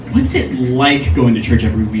what's it like going to church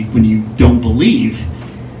every week when you don't believe?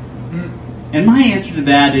 And my answer to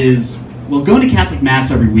that is, well, going to Catholic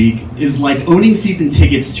Mass every week is like owning season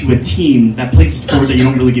tickets to a team that plays a sport that you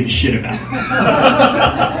don't really give a shit about.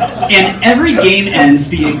 And every game ends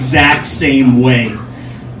the exact same way.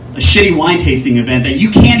 A shitty wine tasting event that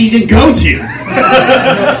you can't even go to.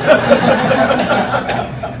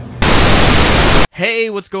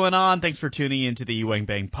 Hey, what's going on? Thanks for tuning into the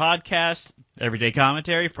Wangbangin podcast, everyday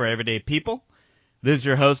commentary for everyday people. This is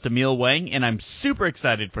your host, Emil Wang, and I'm super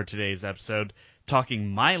excited for today's episode,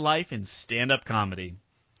 talking my life in stand-up comedy.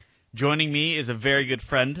 Joining me is a very good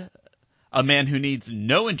friend, a man who needs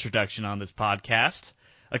no introduction on this podcast,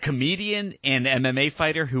 a comedian and MMA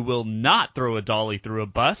fighter who will not throw a dolly through a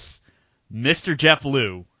bus, Mr. Jeff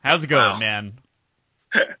Liu. How's it going, man?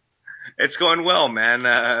 It's going well, man.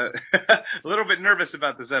 A little bit nervous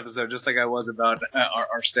about this episode, just like I was about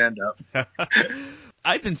our stand-up.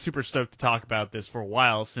 I've been super stoked to talk about this for a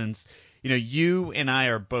while since, you and I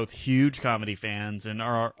are both huge comedy fans and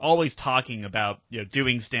are always talking about,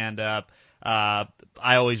 doing stand-up. I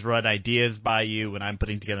always run ideas by you when I'm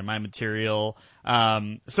putting together my material.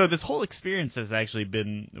 So this whole experience has actually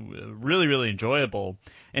been really, really enjoyable.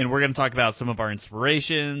 And we're going to talk about some of our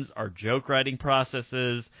inspirations, our joke writing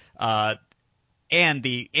processes, and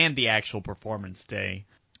the actual performance day.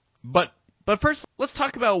 But first, let's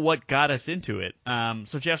talk about what got us into it.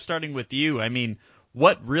 So Jeff, starting with you,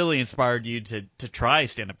 what really inspired you to try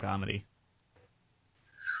stand-up comedy?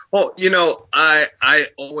 Well, I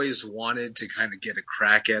always wanted to kind of get a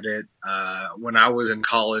crack at it. When I was in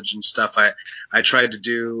college and stuff, I tried to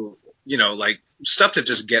do, like stuff to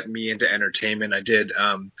just get me into entertainment. I did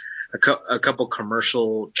a couple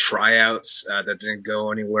commercial tryouts that didn't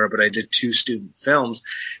go anywhere, but I did 2 student films,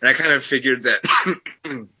 and I kind of figured that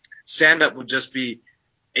stand-up would just be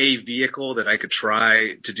a vehicle that I could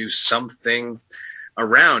try to do something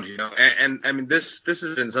around, and I mean, this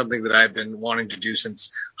has been something that I've been wanting to do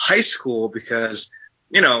since high school because,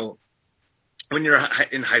 when you're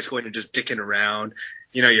in high school and you're just dicking around,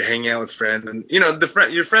 you're hanging out with friends and,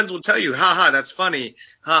 your friends will tell you, haha, that's funny.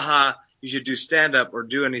 Haha, you should do stand up or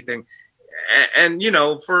do anything. And,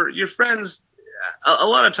 for your friends, a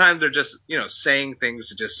lot of times they're just, saying things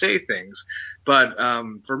to just say things. But,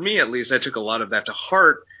 for me, at least, I took a lot of that to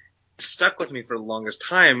heart. Stuck with me for the longest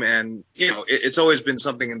time, and it's always been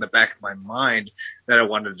something in the back of my mind that I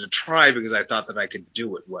wanted to try because I thought that I could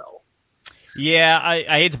do it well. Yeah,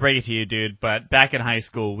 I hate to break it to you, dude, but back in high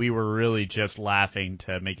school, we were really just laughing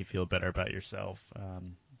to make you feel better about yourself.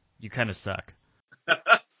 You kind of suck.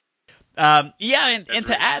 Yeah, and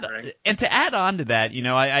to add on to that,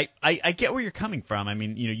 I get where you're coming from. I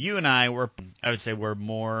mean, you and I I would say we're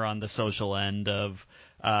more on the social end of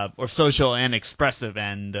or social and expressive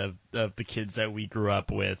end of the kids that we grew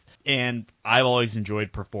up with. And I've always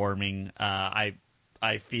enjoyed performing. I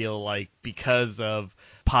feel like because of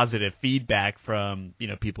positive feedback from,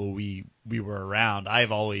 people we were around,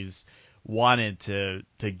 I've always wanted to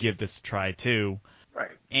give this a try too.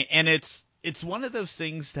 Right. And it's one of those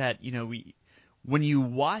things that, when you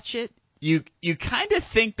watch it, you kind of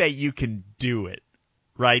think that you can do it.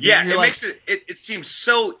 Right? Yeah, makes it seems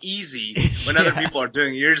so easy when other people are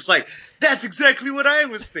doing it. You're just like, that's exactly what I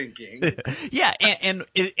was thinking. Yeah,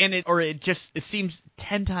 it seems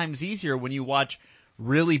 10 times easier when you watch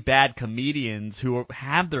really bad comedians who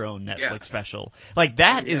have their own Netflix special. Like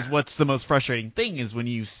that is what's the most frustrating thing is when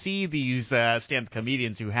you see these stand-up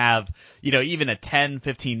comedians who have, even a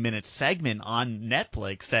 10-15 minute segment on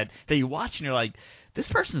Netflix that you watch and you're like, this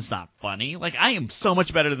person's not funny. Like, I am so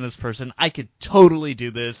much better than this person. I could totally do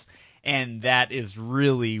this. And that is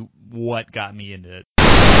really what got me into it.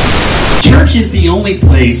 Church is the only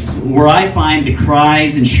place where I find the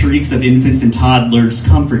cries and shrieks of infants and toddlers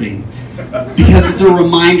comforting. Because it's a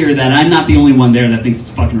reminder that I'm not the only one there that thinks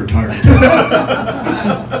it's fucking retarded.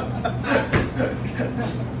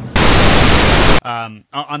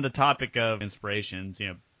 On the topic of inspirations,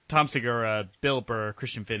 Tom Segura, Bill Burr,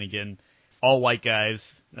 Christian Finnegan, all white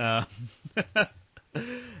guys, and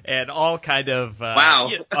all kind of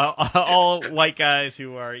all white guys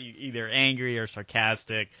who are either angry or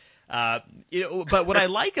sarcastic. But what I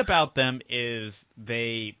like about them is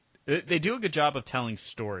they do a good job of telling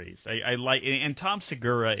stories. I like, and Tom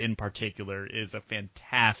Segura in particular is a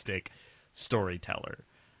fantastic storyteller.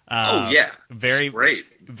 Very great,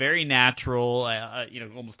 very natural.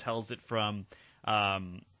 Almost tells it from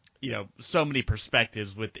so many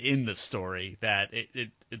perspectives within the story that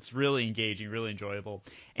it's really engaging, really enjoyable.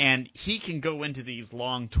 And he can go into these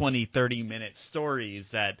long 20, 30-minute stories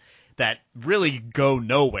that really go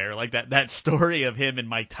nowhere. Like that story of him and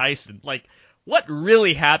Mike Tyson. Like, what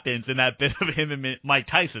really happens in that bit of him and Mike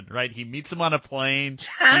Tyson, right? He meets him on a plane.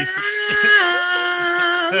 Tom!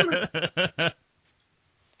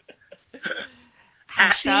 I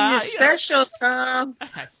seen your special, Tom.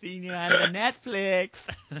 I seen you on the Netflix.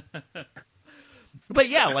 But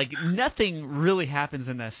yeah, like nothing really happens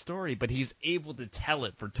in that story, but he's able to tell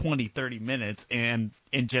it for 20, 30 minutes, and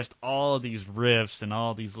just all of these riffs and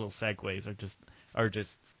all these little segues are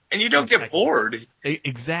just And you don't get bored.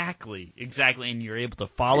 Exactly, and you're able to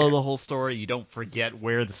follow the whole story. You don't forget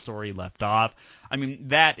where the story left off. I mean,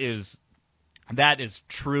 that is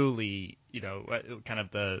truly, kind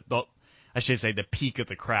of the I should say the peak of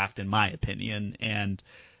the craft, in my opinion. And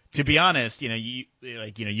to be honest,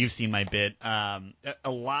 you've seen my bit. A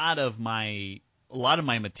lot of my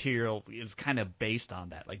material is kind of based on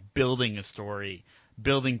that, like building a story,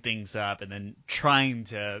 building things up, and then trying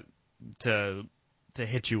to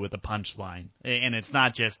hit you with a punchline. And it's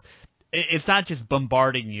not just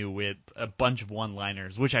bombarding you with a bunch of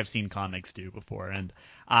one-liners, which I've seen comics do before. And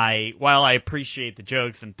while I appreciate the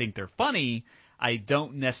jokes and think they're funny, I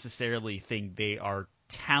don't necessarily think they are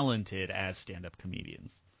talented as stand-up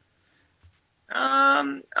comedians.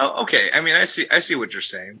 Okay. I mean, I see what you're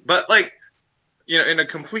saying, but like, in a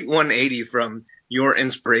complete 180 from your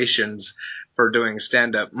inspirations for doing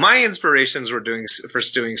stand-up, my inspirations for doing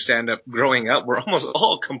stand-up growing up were almost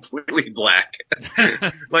all completely black.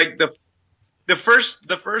 Like the first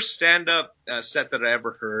stand-up set that I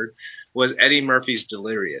ever heard was Eddie Murphy's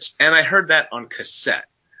Delirious, and I heard that on cassette.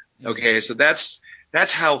 Okay, so that's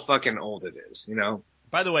how fucking old it is,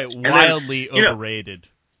 By the way, wildly overrated.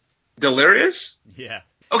 Delirious? Yeah.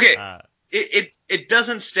 Okay. It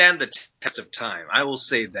doesn't stand the test of time. I will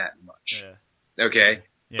say that much. Yeah. Okay.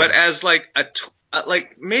 Yeah. But as like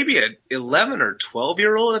maybe a 11 or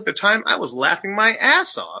 12-year-old at the time, I was laughing my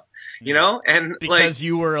ass off, and because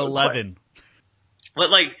you were 11.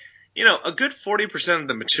 But a good 40% of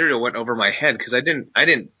the material went over my head because I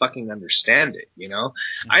didn't fucking understand it,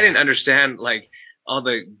 Mm-hmm. I didn't understand all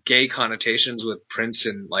the gay connotations with Prince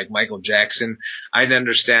and Michael Jackson. I didn't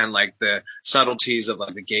understand the subtleties of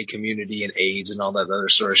the gay community and AIDS and all that other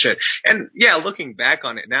sort of shit. And yeah, looking back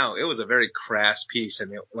on it now, it was a very crass piece,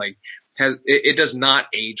 and it does not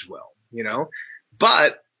age well,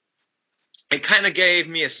 but it kind of gave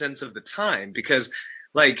me a sense of the time because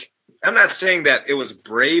I'm not saying that it was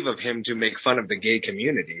brave of him to make fun of the gay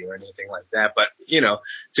community or anything like that, but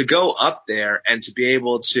to go up there and to be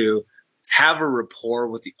able to have a rapport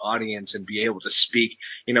with the audience and be able to speak,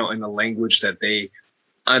 in the language that they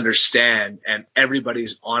understand, and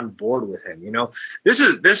everybody's on board with him. This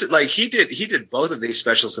is he did both of these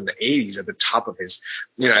specials in the 80s at the top of his,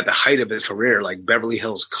 at the height of his career, like Beverly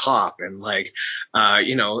Hills Cop and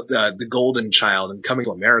the Golden Child and Coming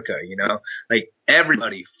to America.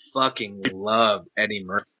 Everybody fucking loved Eddie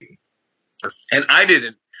Murphy, and I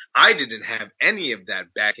didn't have any of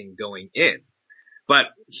that backing going in.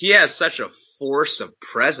 But he has such a force of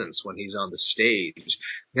presence when he's on the stage,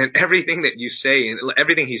 and everything that you say and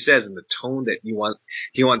everything he says and the tone that he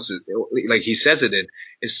wants to, he says it in,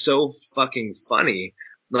 is so fucking funny.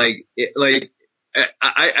 I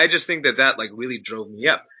just think that really drove me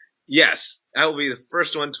up. Yes, I will be the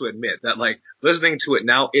first one to admit that listening to it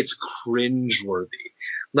now, it's cringeworthy.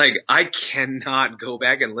 I cannot go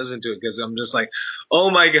back and listen to it because I'm just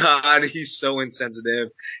oh my God, he's so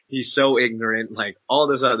insensitive. He's so ignorant, all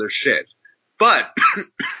this other shit. But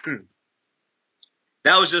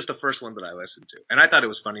that was just the first one that I listened to. And I thought it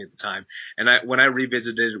was funny at the time. And when I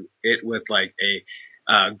revisited it with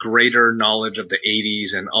a greater knowledge of the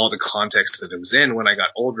 80s and all the context that it was in when I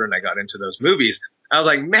got older and I got into those movies, I was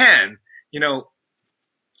like, man,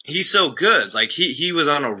 he's so good. He was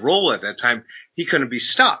on a roll at that time. He couldn't be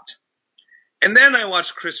stopped. And then I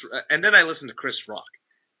listened to Chris Rock.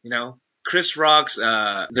 Chris Rock's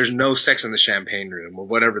There's No Sex in the Champagne Room, or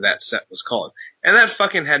whatever that set was called. And that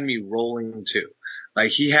fucking had me rolling too.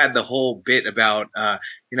 He had the whole bit about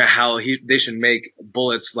how they should make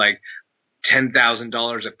bullets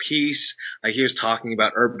 $10,000 a piece. He was talking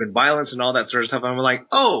about urban violence and all that sort of stuff. And I'm like,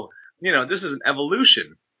 oh, this is an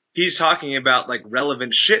evolution. He's talking about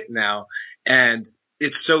relevant shit now, and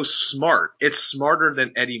it's so smart. It's smarter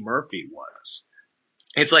than Eddie Murphy was.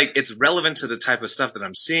 It's relevant to the type of stuff that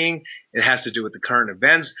I'm seeing. It has to do with the current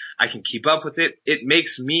events. I can keep up with it. It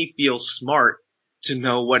makes me feel smart to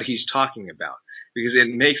know what he's talking about, because it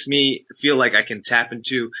makes me feel like I can tap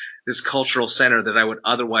into this cultural center that I would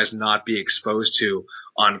otherwise not be exposed to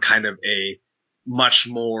on kind of a much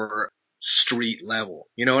more street level.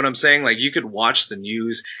 You know what I'm saying? You could watch the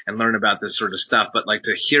news and learn about this sort of stuff, but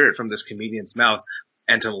to hear it from this comedian's mouth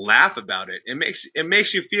and to laugh about it, it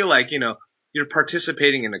makes you feel you're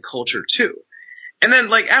participating in a culture too. And then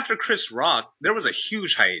like after Chris Rock, there was a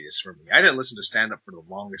huge hiatus for me. I didn't listen to stand up for the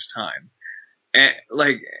longest time.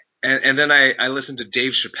 And then I listened to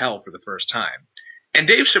Dave Chapelle for the first time. And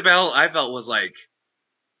Dave Chapelle, I felt was like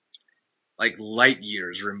light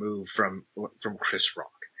years removed from Chris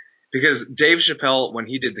Rock. Because Dave Chapelle, when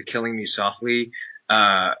he did the Killing Me Softly,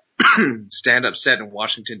 stand-up set in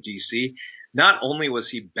Washington DC, not only was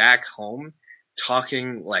he back home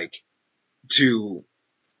talking like to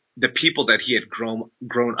the people that he had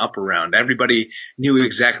grown up around. Everybody knew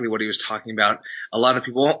exactly what he was talking about. A lot of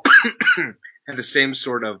people had the same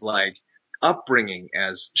sort of like upbringing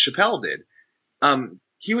as Chappelle did.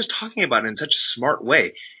 He was talking about it in such a smart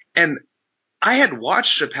way. And I had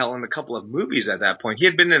watched Chappelle in a couple of movies at that point. He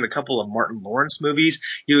had been in a couple of Martin Lawrence movies.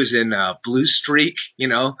 He was in Blue Streak,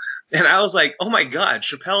 and I was like, oh my God,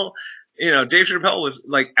 Chappelle, Dave Chappelle was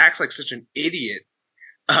like, acts like such an idiot,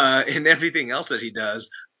 in everything else that he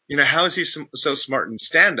does. How is he so smart in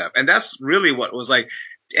stand up? And that's really what was like,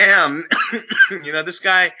 damn, this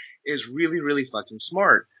guy is really, really fucking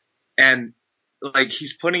smart. And like,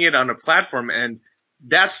 he's putting it on a platform, and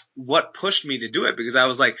that's what pushed me to do it, because I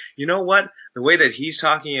was like, you know what? The way that he's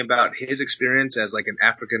talking about his experience as like an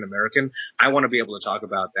African American, I want to be able to talk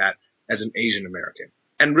about that as an Asian American.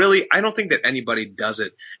 And really, I don't think that anybody does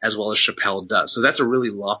it as well as Chappelle does. So that's a really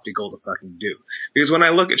lofty goal to fucking do. Because when I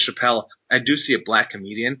look at Chappelle, I do see a black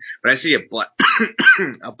comedian, but I see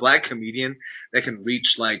a black comedian that can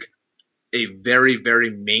reach like a very, very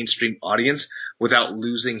mainstream audience without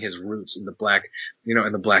losing his roots in the black,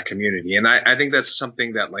 in the black community. And I think that's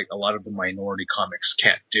something that like a lot of the minority comics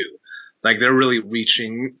can't do. Like they're really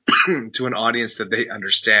reaching to an audience that they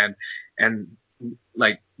understand, and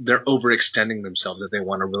like they're overextending themselves if they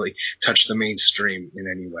want to really touch the mainstream in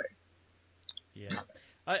any way. Yeah.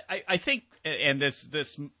 I think, and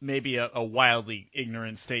this may be a wildly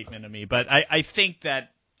ignorant statement of me, but I think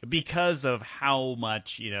that because of how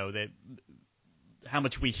much, how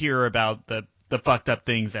much we hear about the fucked up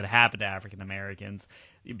things that happen to African Americans,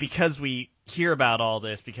 because we hear about all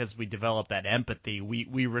this, because we develop that empathy,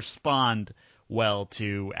 we respond well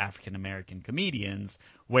to African American comedians.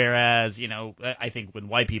 Whereas, I think when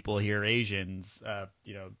white people hear Asians,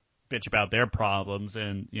 bitch about their problems,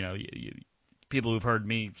 and, people who've heard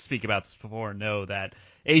me speak about this before know that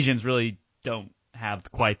Asians really don't have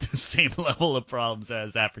quite the same level of problems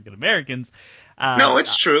as African Americans. No,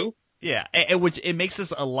 it's true. Yeah, which it makes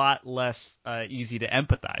us a lot less easy to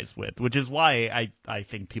empathize with, which is why I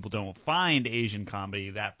think people don't find Asian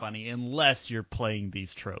comedy that funny unless you're playing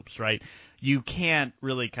these tropes, right? You can't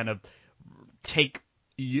really kind of take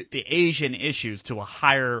the Asian issues to a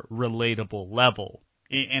higher relatable level,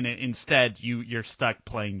 and instead you're stuck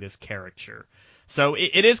playing this caricature. So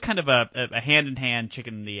it is kind of a hand-in-hand,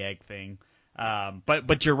 chicken-and-the-egg thing.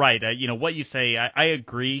 But you're right. What you say, I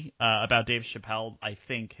agree about Dave Chapelle. I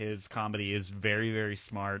think his comedy is very, very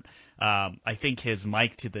smart. I think his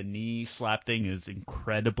mic to the knee slap thing is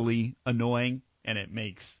incredibly annoying, and it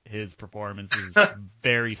makes his performances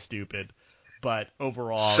very stupid. But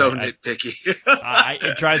overall, so nitpicky.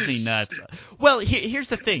 It drives me nuts. Well, here's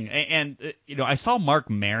the thing, and I saw Mark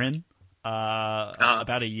Maron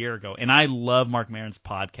about a year ago, and I love Mark Maron's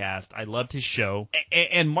podcast. I loved his show,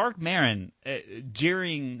 and Mark Maron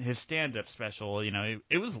during his stand-up special,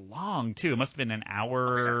 it was long too. It must have been an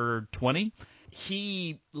hour 20.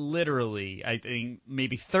 He literally, I think,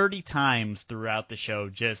 maybe 30 times throughout the show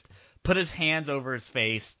just put his hands over his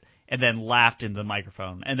face and then laughed into the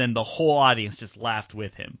microphone, and then the whole audience just laughed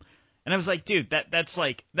with him. And I was like, dude,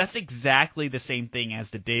 that's exactly the same thing as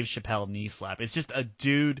the Dave Chapelle knee slap. It's just a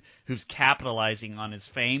dude who's capitalizing on his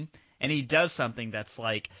fame, and he does something that's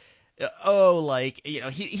like,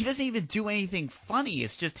 he doesn't even do anything funny.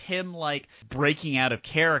 It's just him like breaking out of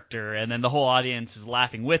character, and then the whole audience is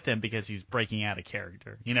laughing with him because he's breaking out of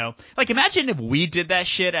character. Like imagine if we did that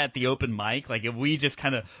shit at the open mic. Like if we just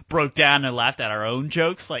kind of broke down and laughed at our own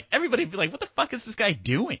jokes, like everybody'd be like, what the fuck is this guy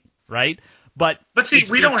doing? Right? But see,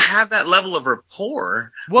 we don't have that level of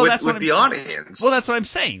rapport with the audience. Well, that's what I'm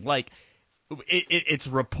saying. Like, it's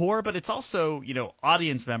rapport, but it's also,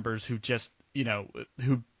 audience members who just,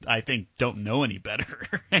 who I think don't know any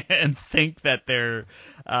better and think that they're.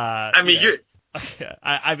 I'm going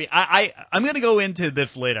to go into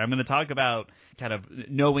this later. I'm going to talk about kind of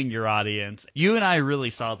knowing your audience. You and I really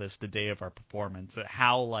saw this the day of our performance.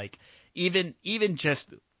 How like even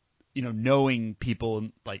just. Knowing people,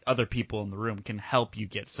 like other people in the room, can help you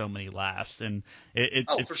get so many laughs, and it's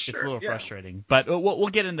a little frustrating. But we'll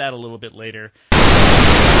get into that a little bit later.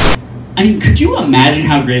 I mean, could you imagine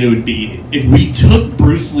how great it would be if we took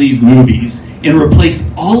Bruce Lee's movies and replaced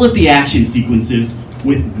all of the action sequences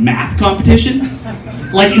with math competitions?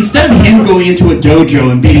 Like, instead of him going into a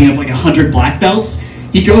dojo and beating up like 100 black belts,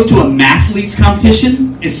 he goes to a mathletes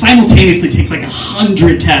competition and simultaneously takes like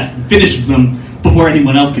 100 tests and finishes them before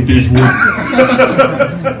anyone else can finish one.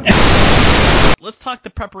 Let's talk the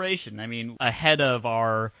preparation. I mean, ahead of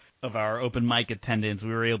our open mic attendance,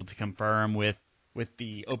 we were able to confirm with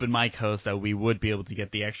the open mic host that we would be able to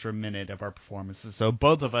get the extra minute of our performances. So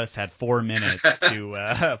both of us had 4 minutes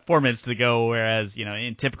to go, whereas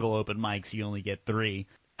in typical open mics you only get 3.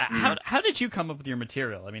 How did you come up with your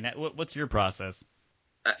material? I mean, what's your process?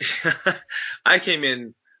 I came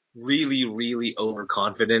in really, really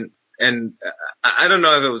overconfident, and I don't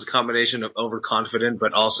know if it was a combination of overconfident,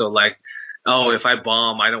 but also like, oh, if I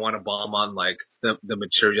bomb, I don't want to bomb on like the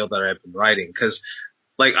material that I've been writing, because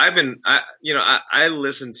like I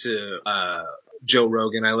listen to Joe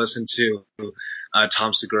Rogan, I listen to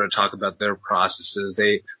Tom Segura talk about their processes.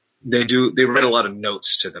 They write a lot of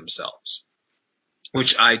notes to themselves,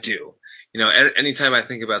 which I do. Anytime I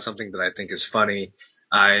think about something that I think is funny,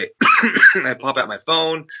 I I pop out my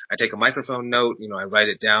phone, I take a microphone note, I write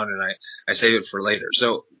it down, and I save it for later.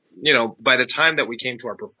 So, by the time that we came to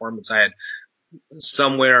our performance, I had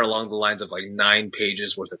somewhere along the lines of like 9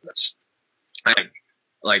 pages worth of notes.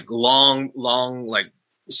 Like long, like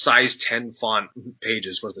size 10 font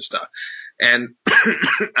pages worth of stuff. And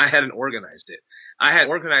I hadn't organized it. I had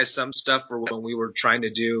organized some stuff for when we were trying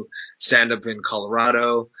to do stand-up in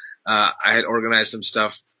Colorado. I had organized some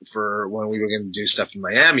stuff for when we were going to do stuff in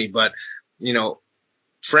Miami. But,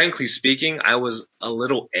 frankly speaking, I was a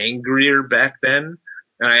little angrier back then.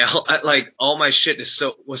 And I like all my shit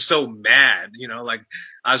was so mad, like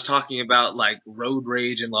I was talking about like road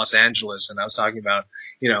rage in Los Angeles, and I was talking about,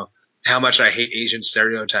 how much I hate Asian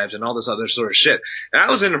stereotypes and all this other sort of shit. And I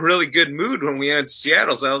was in a really good mood when we went to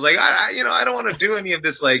Seattle. So I was like, I don't want to do any of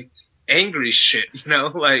this like angry shit,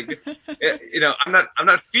 like, I'm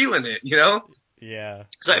not feeling it, Yeah.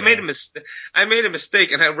 So I made a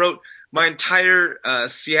mistake, and I wrote my entire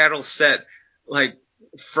Seattle set like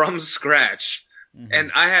from scratch. Mm-hmm.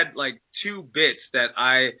 And I had like 2 bits that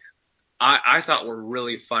I thought were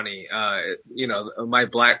really funny. My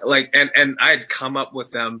black, like, and I had come up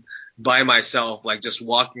with them by myself, like just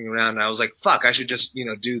walking around, and I was like, fuck, I should just,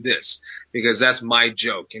 do this because that's my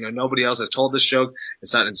joke. Nobody else has told this joke.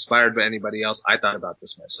 It's not inspired by anybody else. I thought about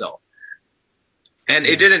this myself. And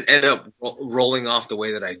it didn't end up rolling off the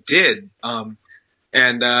way that I did.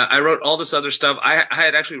 And I wrote all this other stuff. I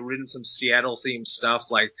had actually written some Seattle themed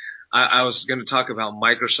stuff. Like I was going to talk about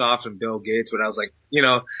Microsoft and Bill Gates, but I was like,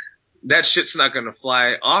 that shit's not going to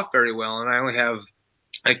fly off very well. And I only have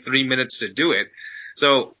like 3 minutes to do it.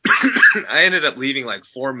 So I ended up leaving like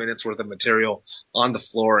 4 minutes worth of material on the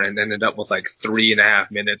floor and ended up with like 3.5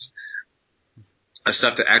 minutes of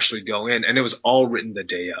stuff to actually go in. And it was all written the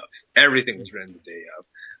day of. Everything was written the day of.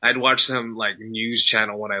 I'd watched some like news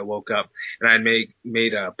channel when I woke up, and I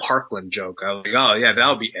made a Parkland joke. I was like, oh yeah,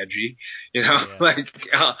 that'll be edgy. Like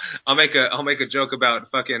I'll make a joke about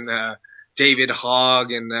fucking, David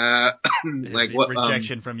Hogg and like what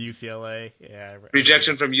rejection from UCLA. Yeah,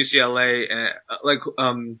 rejection from UCLA.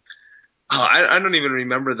 I don't even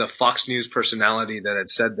remember the Fox News personality that had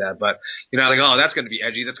said that, but like, oh, that's gonna be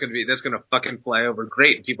edgy. That's gonna fucking fly over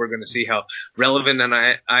great. People are gonna see how relevant and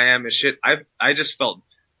I am as shit. I just felt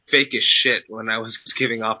fake as shit when I was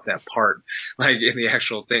giving off that part, like in the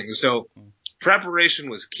actual thing. So preparation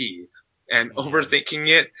was key, and overthinking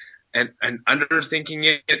it and underthinking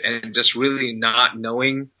it and just really not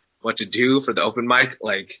knowing what to do for the open mic,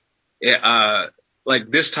 like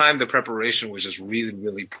this time the preparation was just really,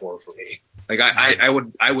 really poor for me. Like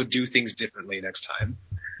I would do things differently next time.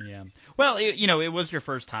 Yeah. Well, it was your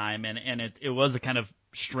first time, and it was a kind of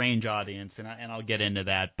strange audience, and I'll get into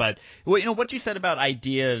that. But what you said about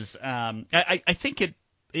ideas, I think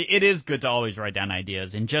it is good to always write down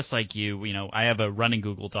ideas. And just like you, I have a running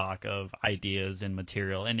Google Doc of ideas and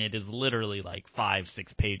material, and it is literally like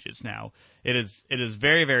 5-6 pages now. It is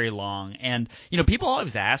very, very long. And, people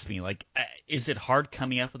always ask me, like, is it hard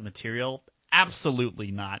coming up with material?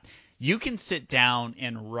 Absolutely not. You can sit down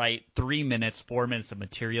and write 3 minutes, 4 minutes of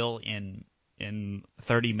material in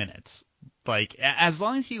 30 minutes. Like, as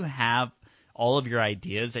long as you have all of your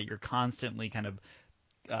ideas that you're constantly kind of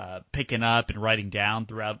picking up and writing down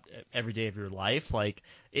throughout every day of your life, like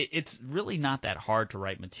it's really not that hard to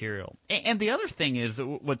write material. And the other thing is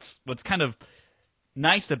what's kind of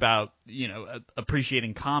nice about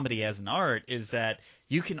appreciating comedy as an art is that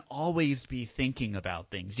you can always be thinking about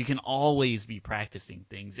things. You can always be practicing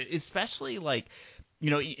things, especially like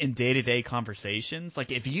in day-to-day conversations,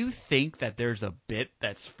 like if you think that there's a bit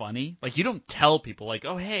that's funny, like you don't tell people like,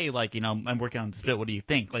 oh, hey, like, I'm working on this bit. What do you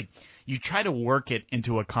think? Like you try to work it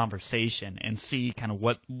into a conversation and see kind of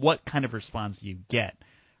what kind of response you get.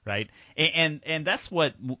 Right. And that's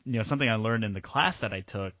what, something I learned in the class that I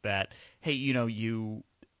took, that, hey, you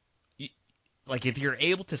like if you're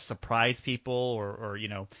able to surprise people or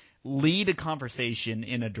lead a conversation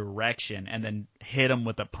in a direction and then hit them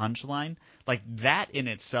with a punchline, like that in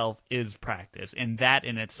itself is practice, and that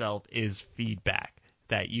in itself is feedback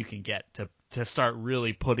that you can get to start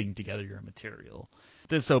really putting together your material.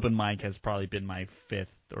 This open mic has probably been my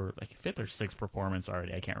fifth or sixth performance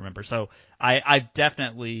already. I can't remember. So I've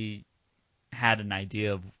definitely had an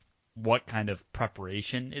idea of what kind of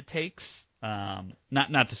preparation it takes.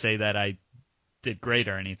 Not to say that I did great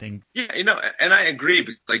or anything. Yeah, and I agree.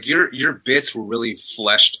 Like your bits were really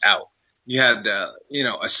fleshed out. You had a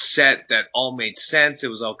set that all made sense. It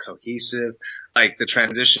was all cohesive. Like the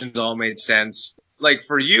transitions all made sense. Like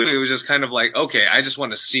for you, it was just kind of like, okay, I just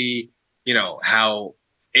want to see how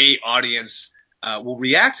a audience will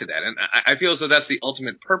react to that. And I feel as though that's the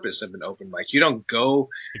ultimate purpose of an open mic. You don't go,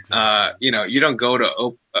 Exactly. you don't go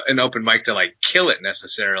to an open mic to like kill it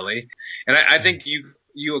necessarily. And I think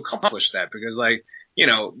you accomplished that because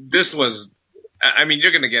this was, I mean,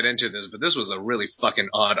 you're going to get into this, but this was a really fucking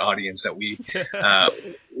odd audience that we,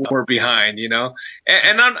 were behind,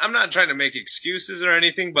 and I'm not trying to make excuses or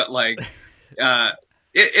anything, but like,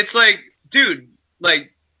 it's like, dude,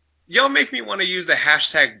 like, y'all make me want to use the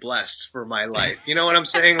hashtag blessed for my life. You know what I'm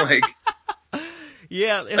saying? Like,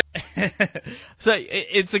 yeah. So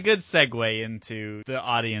it's a good segue into the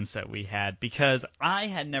audience that we had, because I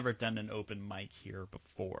had never done an open mic here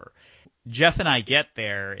before. Jeff and I get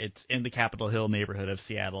there. It's in the Capitol Hill neighborhood of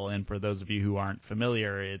Seattle, and for those of you who aren't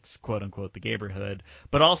familiar, it's quote unquote the neighborhood,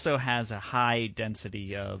 but also has a high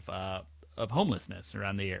density of homelessness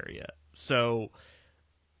around the area. So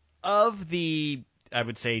of the, I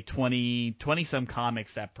would say 20 some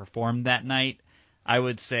comics that performed that night, I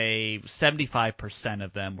would say 75%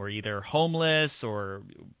 of them were either homeless or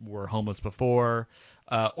were homeless before,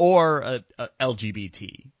 or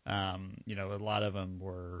LGBT. A lot of them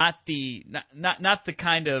were not the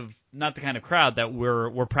kind of crowd that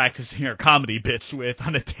we're practicing our comedy bits with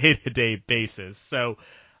on a day-to-day basis. So.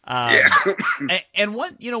 yeah. And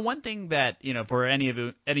one thing that, for any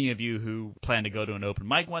of you who plan to go to an open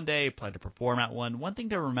mic one day, plan to perform at one thing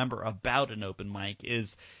to remember about an open mic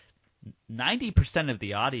is 90% of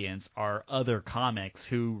the audience are other comics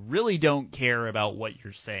who really don't care about what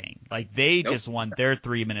you're saying. Like they just want their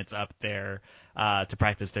 3 minutes up there to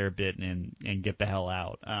practice their bit and get the hell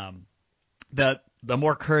out. The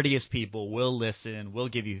more courteous people will listen, will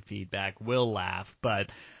give you feedback, will laugh, but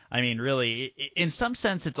I mean, really, in some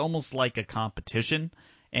sense, it's almost like a competition.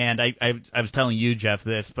 And I was telling you, Jeff,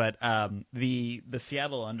 this, but the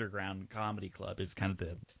Seattle Underground Comedy Club is kind of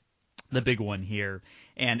the big one here,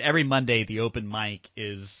 and every Monday the open mic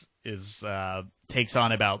takes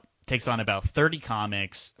on about 30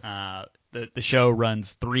 comics. The show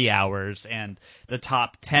runs 3 hours, and the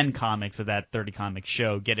top 10 comics of that 30 comic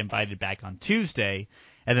show get invited back on Tuesday,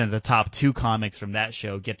 and then the top 2 comics from that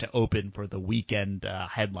show get to open for the weekend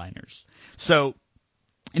headliners. So,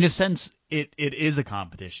 in a sense, it is a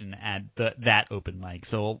competition at that open mic.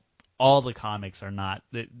 So all the comics are not,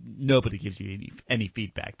 nobody gives you any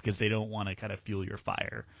feedback because they don't want to kind of fuel your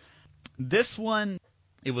fire. This one,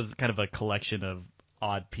 it was kind of a collection of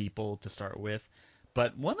odd people to start with.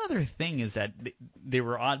 But one other thing is that they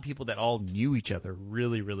were odd people that all knew each other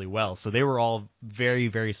really, really well. So they were all very,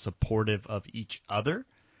 very supportive of each other.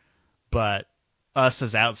 But us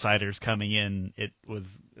as outsiders coming in, it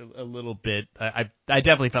was a little bit, I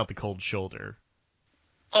definitely felt the cold shoulder.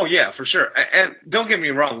 Oh yeah, for sure. And don't get me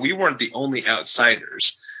wrong, we weren't the only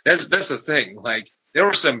outsiders. That's the thing. Like there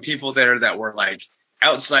were some people there that were like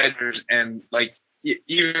outsiders, and like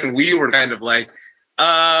even we were kind of like,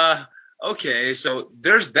 okay, so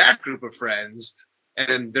there's that group of friends, and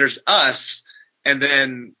then there's us, and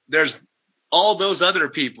then there's all those other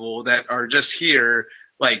people that are just here,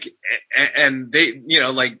 like, and they,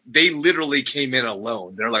 like they literally came in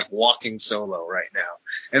alone. They're like walking solo right now,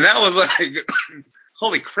 and that was like.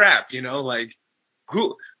 Holy crap, like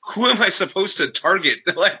who am I supposed to target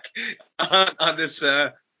like on this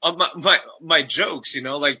on my jokes,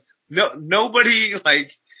 like nobody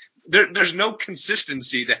like there's no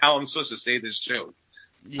consistency to how I'm supposed to say this joke.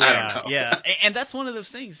 Yeah, I don't know. Yeah. And that's one of those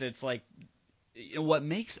things. It's like what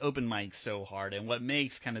makes open mics so hard, and what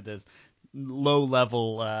makes kind of low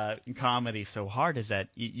level comedy so hard is that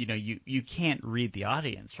you can't read the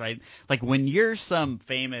audience, right? Like when you're some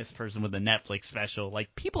famous person with a Netflix special,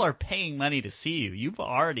 like people are paying money to see you. You've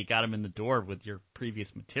already got them in the door with your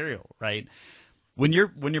previous material, right? When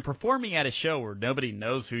you're performing at a show where nobody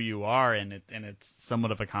knows who you are and it's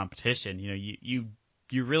somewhat of a competition,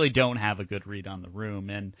 you really don't have a good read on the room,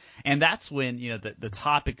 and that's when the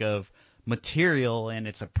topic of material and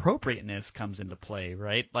its appropriateness comes into play,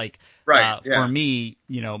 right? Like Right. for me,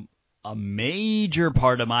 a major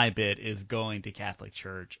part of my bit is going to Catholic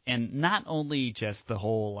church, and not only just the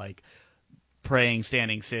whole like praying,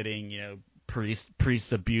 standing, sitting,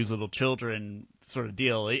 priests abuse little children sort of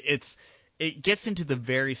deal. It gets into the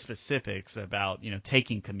very specifics about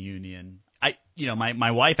taking communion.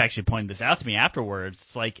 My wife actually pointed this out to me afterwards.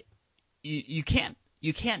 It's like you can't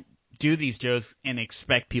do these jokes and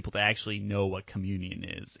expect people to actually know what communion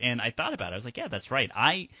is. And I thought about it. I was like, yeah, that's right.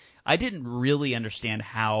 I didn't really understand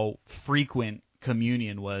how frequent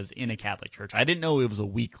communion was in a Catholic church. I didn't know it was a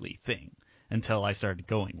weekly thing until I started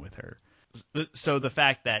going with her. So the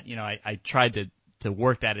fact that I tried to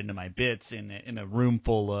work that into my bits in a room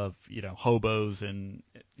full of hobos and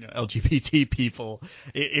LGBT people,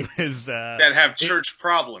 it was That have church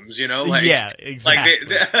problems, like yeah,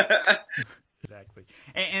 exactly. Like Exactly.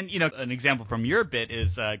 And an example from your bit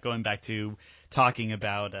is going back to talking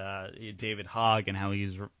about David Hogg and how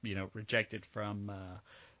he's rejected from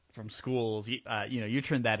schools. You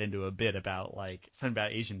turned that into a bit about like something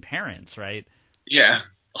about Asian parents, right? yeah,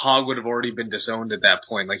 Hogg would have already been disowned at that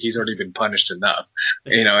point. Like he's already been punished enough,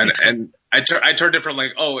 and I turned it from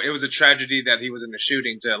like, oh, it was a tragedy that he was in a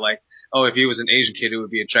shooting to like, oh, if he was an Asian kid, it would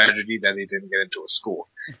be a tragedy that he didn't get into a school.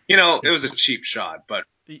 It was a cheap shot, but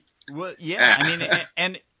well, yeah, I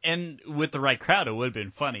mean, and with the right crowd, it would have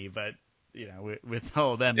been funny, but with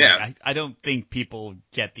all of them, yeah, like, I don't think people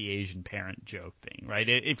get the Asian parent joke thing, right?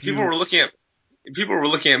 people were looking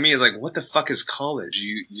at me like, what the fuck is college?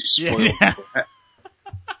 You spoiled. Yeah.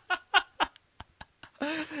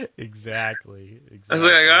 Exactly. I was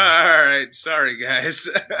like, all right, sorry guys.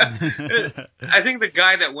 I think the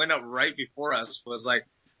guy that went up right before us was like,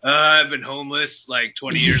 I've been homeless like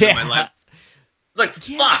 20 years of my life. It's like,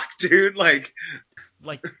 fuck, dude. Like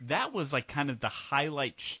that was like kind of the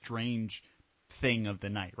highlight strange thing of the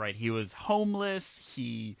night, right? He was homeless.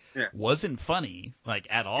 He wasn't funny, like,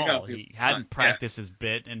 at all. He hadn't practiced his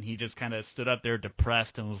bit, and he just kind of stood up there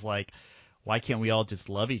depressed and was like, why can't we all just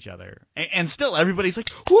love each other? And still everybody's like,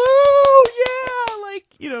 woo, yeah,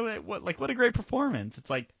 like, what a great performance. It's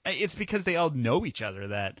like, it's because they all know each other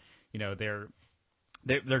that,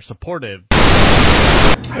 they're supportive.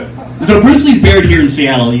 So Bruce Lee's buried here in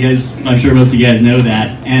Seattle. You guys, I'm sure most of you guys know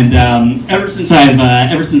that. And ever since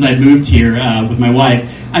I've moved here with my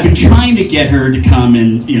wife, I've been trying to get her to come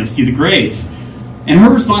and see the grave. And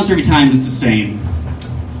her response every time is the same: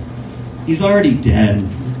 he's already dead.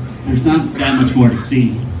 There's not that much more to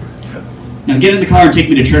see. Now get in the car and take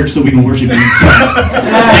me to church so we can worship Jesus Christ.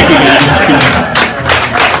 Thank you, guys.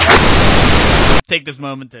 Take this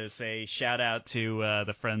moment to say shout out to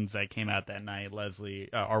the friends that came out that night,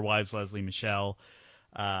 Leslie, our wives, Leslie, Michelle,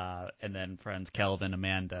 and then friends Kelvin,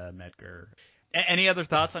 Amanda, Medgar. Any other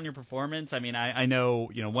thoughts on your performance? I mean, I know,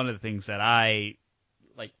 one of the things that I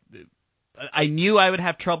knew I would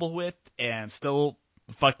have trouble with and still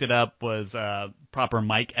fucked it up was proper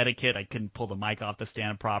mic etiquette. I couldn't pull the mic off the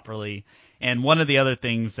stand properly. And one of the other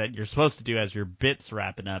things that you're supposed to do as your bit's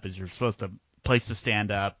wrapping up is you're supposed to place the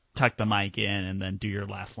stand up, tuck the mic in, and then do your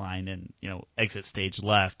last line and, exit stage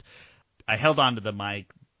left. I held onto the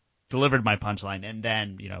mic, delivered my punchline, and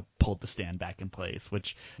then, pulled the stand back in place,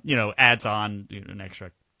 which, adds on an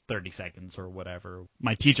extra 30 seconds or whatever.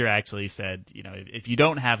 My teacher actually said, if you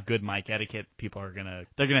don't have good mic etiquette, people are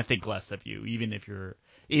they're gonna think less of you, even if your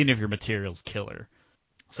material's killer.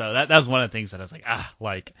 So that was one of the things that I was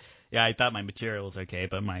like, I thought my material was okay,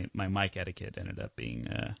 but my mic etiquette ended up being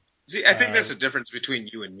See, I think there's a difference between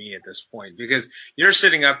you and me at this point, because you're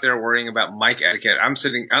sitting up there worrying about mic etiquette. I'm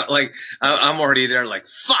sitting I'm already there like,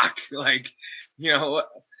 fuck, like,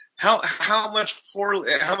 how much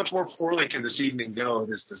more poorly can this evening go?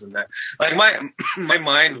 This and that. Like my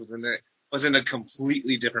mind was in a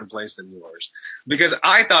completely different place than yours, because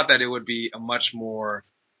I thought that it would be a much more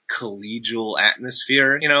collegial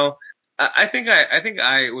atmosphere. I think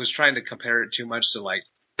I was trying to compare it too much to like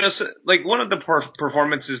one of the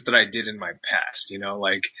performances that I did in my past,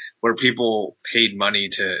 like where people paid money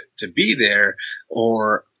to be there,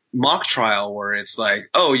 or mock trial where it's like,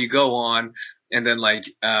 oh, you go on and then like,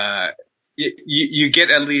 you get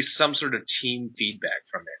at least some sort of team feedback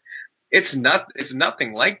from it. It's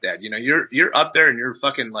nothing like that. You're up there and you're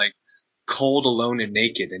fucking like cold, alone, and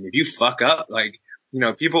naked. And if you fuck up, like,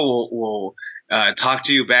 people will talk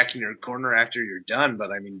to you back in your corner after you're done.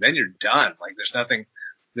 But I mean, then you're done. Like, there's nothing,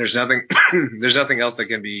 there's nothing else that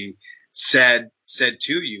can be said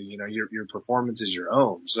to you. Your performance is your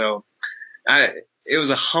own. So it was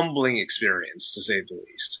a humbling experience, to say the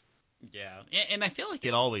least. Yeah, and I feel like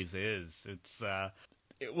it always is.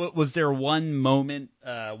 Was there one moment,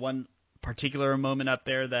 one particular moment up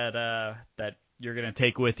there that you're gonna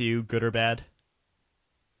take with you, good or bad?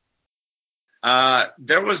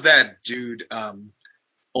 There was that dude, an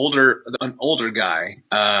older guy,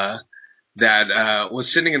 that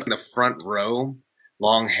was sitting in the front row,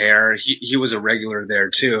 long hair. He was a regular there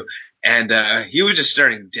too, and he was just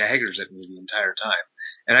staring daggers at me the entire time.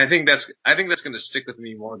 And I think that's going to stick with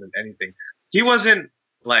me more than anything. He wasn't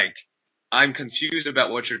like, I'm confused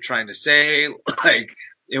about what you're trying to say. Like,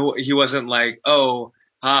 he wasn't like, oh,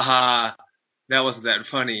 haha, that wasn't that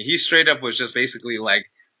funny. He straight up was just basically like,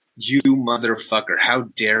 you motherfucker, how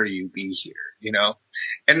dare you be here,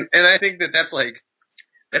 And I think that's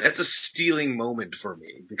a stealing moment for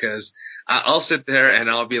me, because I'll sit there and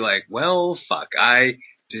I'll be like, well, fuck, I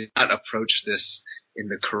did not approach this in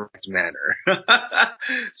the correct manner.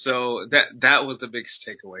 So that was the biggest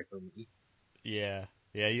takeaway for me. Yeah,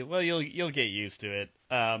 yeah. You'll get used to it.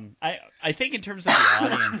 I think in terms of the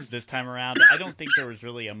audience this time around, I don't think there was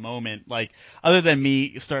really a moment like, other than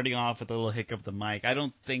me starting off with a little hick of the mic. I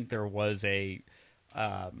don't think there was a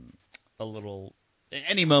little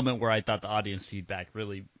any moment where I thought the audience feedback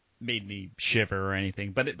really made me shiver or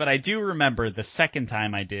anything. But I do remember the second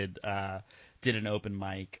time I did an open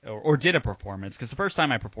mic or did a performance, because the first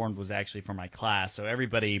time I performed was actually for my class, so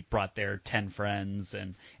everybody brought their 10 friends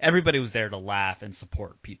and everybody was there to laugh and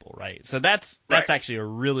support people, right? So that's Right. actually a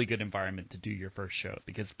really good environment to do your first show,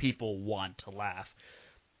 because people want to laugh.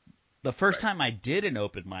 The first time I did an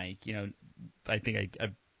open mic, I think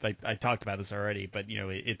I talked about this already, but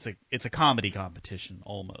it's a comedy competition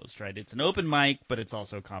almost, right? It's an open mic, but it's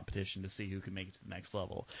also a competition to see who can make it to the next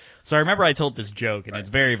level. So I remember I told this joke, and It's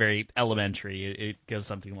very, very elementary. It goes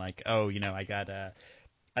something like, "Oh, I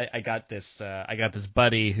got this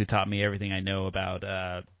buddy who taught me everything I know about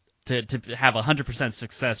to have 100%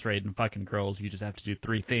 success rate in fucking girls. You just have to do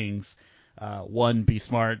three things: 1, be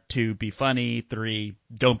smart; 2, be funny; 3,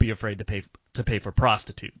 don't be afraid to pay for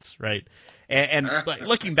prostitutes," right? And like,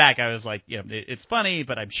 looking back, I was like, it's funny,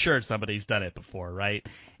 but I'm sure somebody's done it before, right?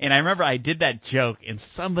 And I remember I did that joke, and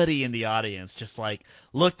somebody in the audience just like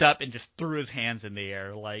looked up and just threw his hands in the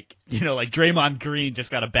air, like like Draymond Green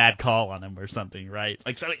just got a bad call on him or something, right?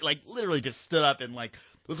 Like somebody like literally just stood up and like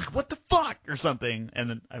was like, "What the fuck?" or something. And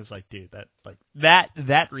then I was like, dude,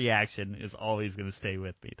 that reaction is always gonna stay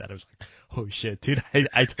with me. That I was like, oh shit, dude,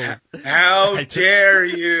 I told. How dare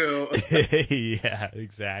you? Yeah,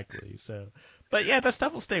 exactly. So, but yeah, that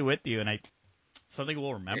stuff will stay with you, and something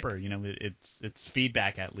we'll remember. It's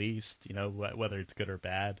feedback at least. Whether it's good or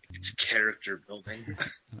bad. It's character building.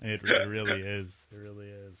 It really is. It really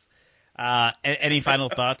is. Any final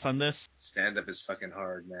thoughts on this? Stand up is fucking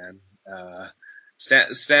hard, man.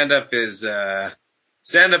 Stand up is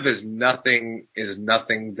nothing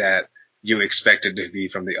that you expect it to be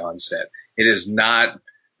from the onset. It is not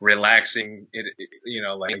relaxing.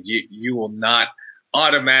 Like you will not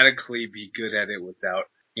automatically be good at it without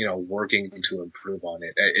working to improve on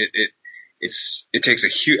it. It takes a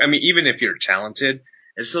huge. I mean, even if you're talented,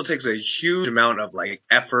 it still takes a huge amount of like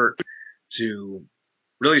effort to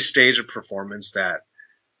really stage a performance that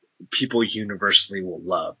people universally will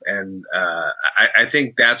love. And I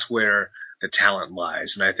think that's where the talent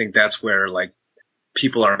lies. And I think that's where like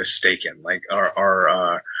people are mistaken, like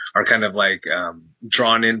are kind of like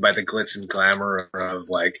drawn in by the glitz and glamour of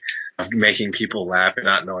making people laugh and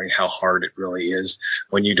not knowing how hard it really is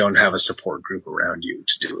when you don't have a support group around you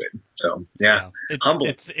to do it. So yeah.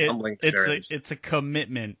 Humbling experience. It's a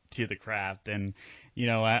commitment to the craft, and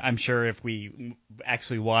I'm sure if we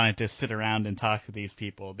actually wanted to sit around and talk to these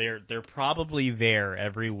people, they're probably there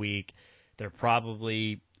every week. They're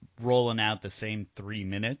probably rolling out the same 3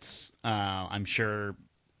 minutes. I'm sure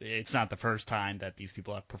it's not the first time that these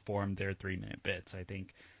people have performed their 3-minute bits. I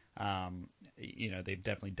think they've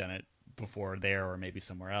definitely done it before there or maybe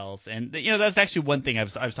somewhere else. And that's actually one thing. I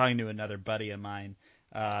was talking to another buddy of mine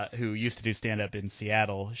who used to do stand-up in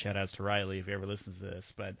Seattle. Shout outs to Riley if he ever listens to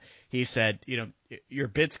this. But he said, your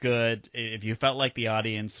bit's good. If you felt like the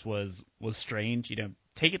audience was strange,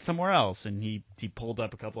 take it somewhere else. And he pulled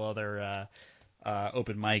up a couple other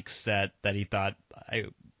open mics that he thought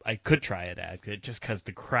I could try it at, just because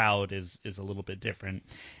the crowd is a little bit different.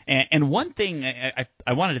 And one thing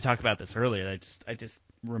I wanted to talk about this earlier. I just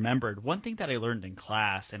remembered one thing that I learned in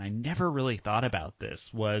class, and I never really thought about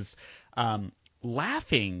this, was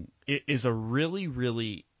laughing is a really,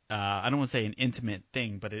 really I don't want to say an intimate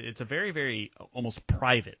thing, but it's a very, very almost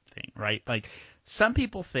private thing, right? Like some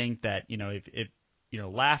people think that, if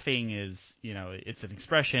laughing is, it's an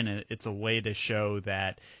expression, it's a way to show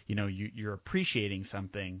that, you're appreciating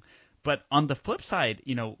something. But on the flip side,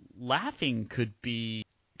 laughing could be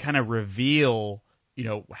kind of reveal,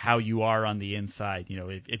 how you are on the inside.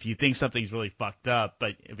 If you think something's really fucked up,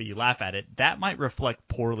 but if you laugh at it, that might reflect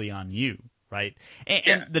poorly on you, right?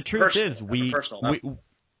 And the truth is, and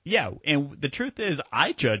the truth is,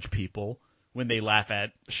 I judge people when they laugh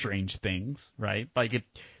at strange things, right? I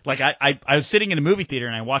was sitting in a movie theater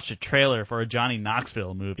and I watched a trailer for a Johnny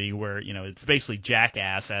Knoxville movie where, it's basically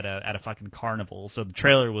Jackass at a fucking carnival. So the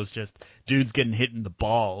trailer was just dudes getting hit in the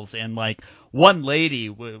balls, and like one lady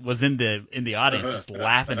was in the audience just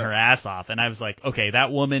laughing her ass off, and I was like, okay,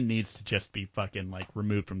 that woman needs to just be fucking like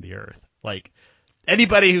removed from the earth. Like,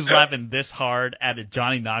 anybody who's laughing this hard at a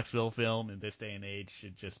Johnny Knoxville film in this day and age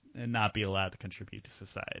should just not be allowed to contribute to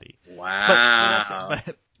society. Wow.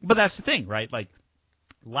 But that's the thing, right? Like,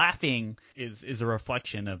 laughing is a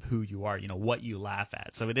reflection of who you are, what you laugh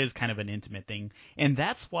at. So it is kind of an intimate thing. And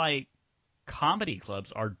that's why comedy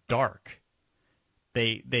clubs are dark.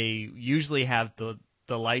 They usually have the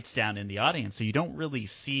lights down in the audience, so you don't really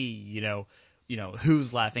see,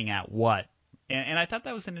 who's laughing at what. And I thought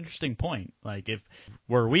that was an interesting point. Like, if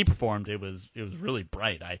where we performed, it was really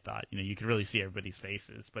bright. I thought, you could really see everybody's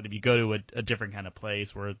faces. But if you go to a different kind of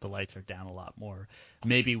place where the lights are down a lot more,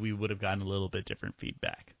 maybe we would have gotten a little bit different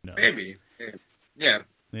feedback. Maybe, yeah.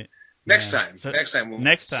 Next time.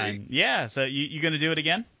 Yeah. So you gonna do it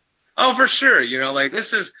again? Oh, for sure.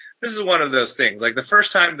 This is one of those things. Like the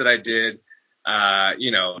first time that I did,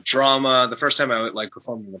 drama, the first time I like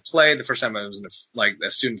performed in a play, the first time I was in a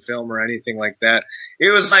student film or anything like that,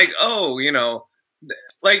 it was like, oh,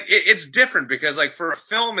 it's different because like for a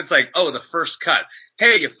film, it's like, oh, the first cut.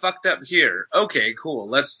 Hey, you fucked up here. Okay, cool.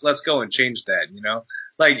 Let's go and change that.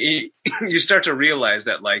 Like you start to realize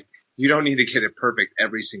that like you don't need to get it perfect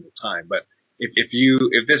every single time, but if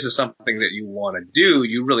this is something that you want to do,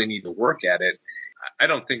 you really need to work at it. I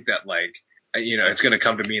don't think that like, it's going to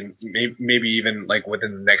come to me and maybe even like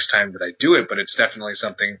within the next time that I do it, but it's definitely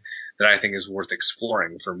something that I think is worth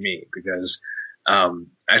exploring for me because, I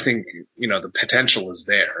think, the potential is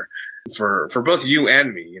there for both you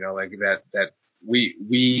and me, like that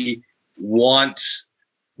we want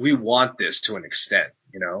this to an extent,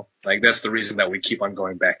 like that's the reason that we keep on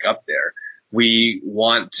going back up there. We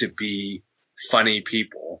want to be funny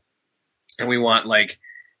people, and we want like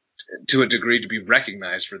to a degree to be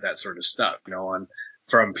recognized for that sort of stuff,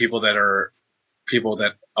 from people that are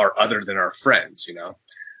other than our friends,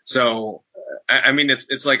 So, I mean,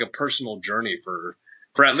 it's like a personal journey for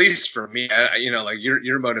at least for me, like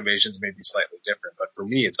your motivations may be slightly different, but for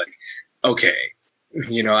me, it's like, okay,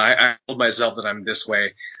 I told myself that I'm this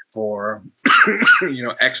way for,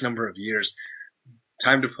 X number of years.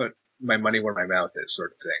 Time to put my money where my mouth is,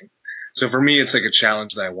 sort of thing. So for me, it's like a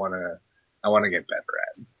challenge that I want to get better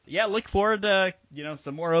at. Yeah, look forward to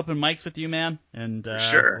some more open mics with you, man, and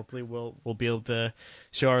sure. Hopefully we'll be able to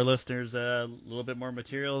show our listeners a little bit more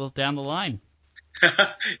material down the line.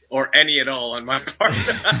 Or any at all on my part.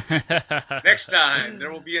 Next time.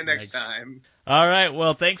 There will be a next time. All right.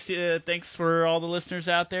 Well, thanks for all the listeners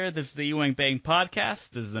out there. This is the Wangbangin podcast.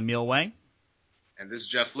 This is Emil Wang. And this is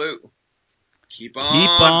Jeff Liu. Keep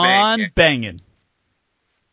on banging.